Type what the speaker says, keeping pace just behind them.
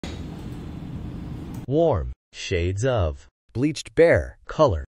warm shades of bleached bare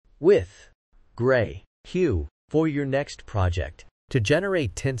color with gray hue for your next project. To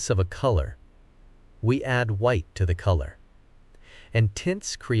generate tints of a color, we add white to the color, and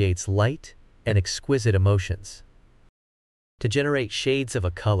tints creates light and exquisite emotions. To generate shades of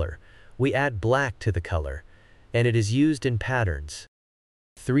a color, we add black to the color, and it is used in patterns.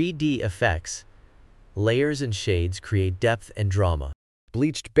 3D effects, layers and shades create depth and drama.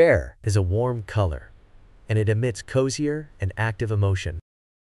 Bleached bare is a warm color, and it emits cozier and active emotion.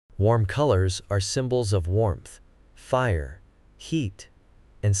 Warm colors are symbols of warmth, fire, heat,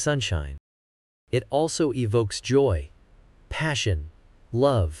 and sunshine. It also evokes joy, passion,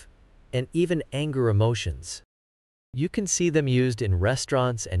 love, and even anger emotions. You can see them used in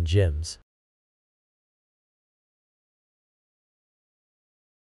restaurants and gyms.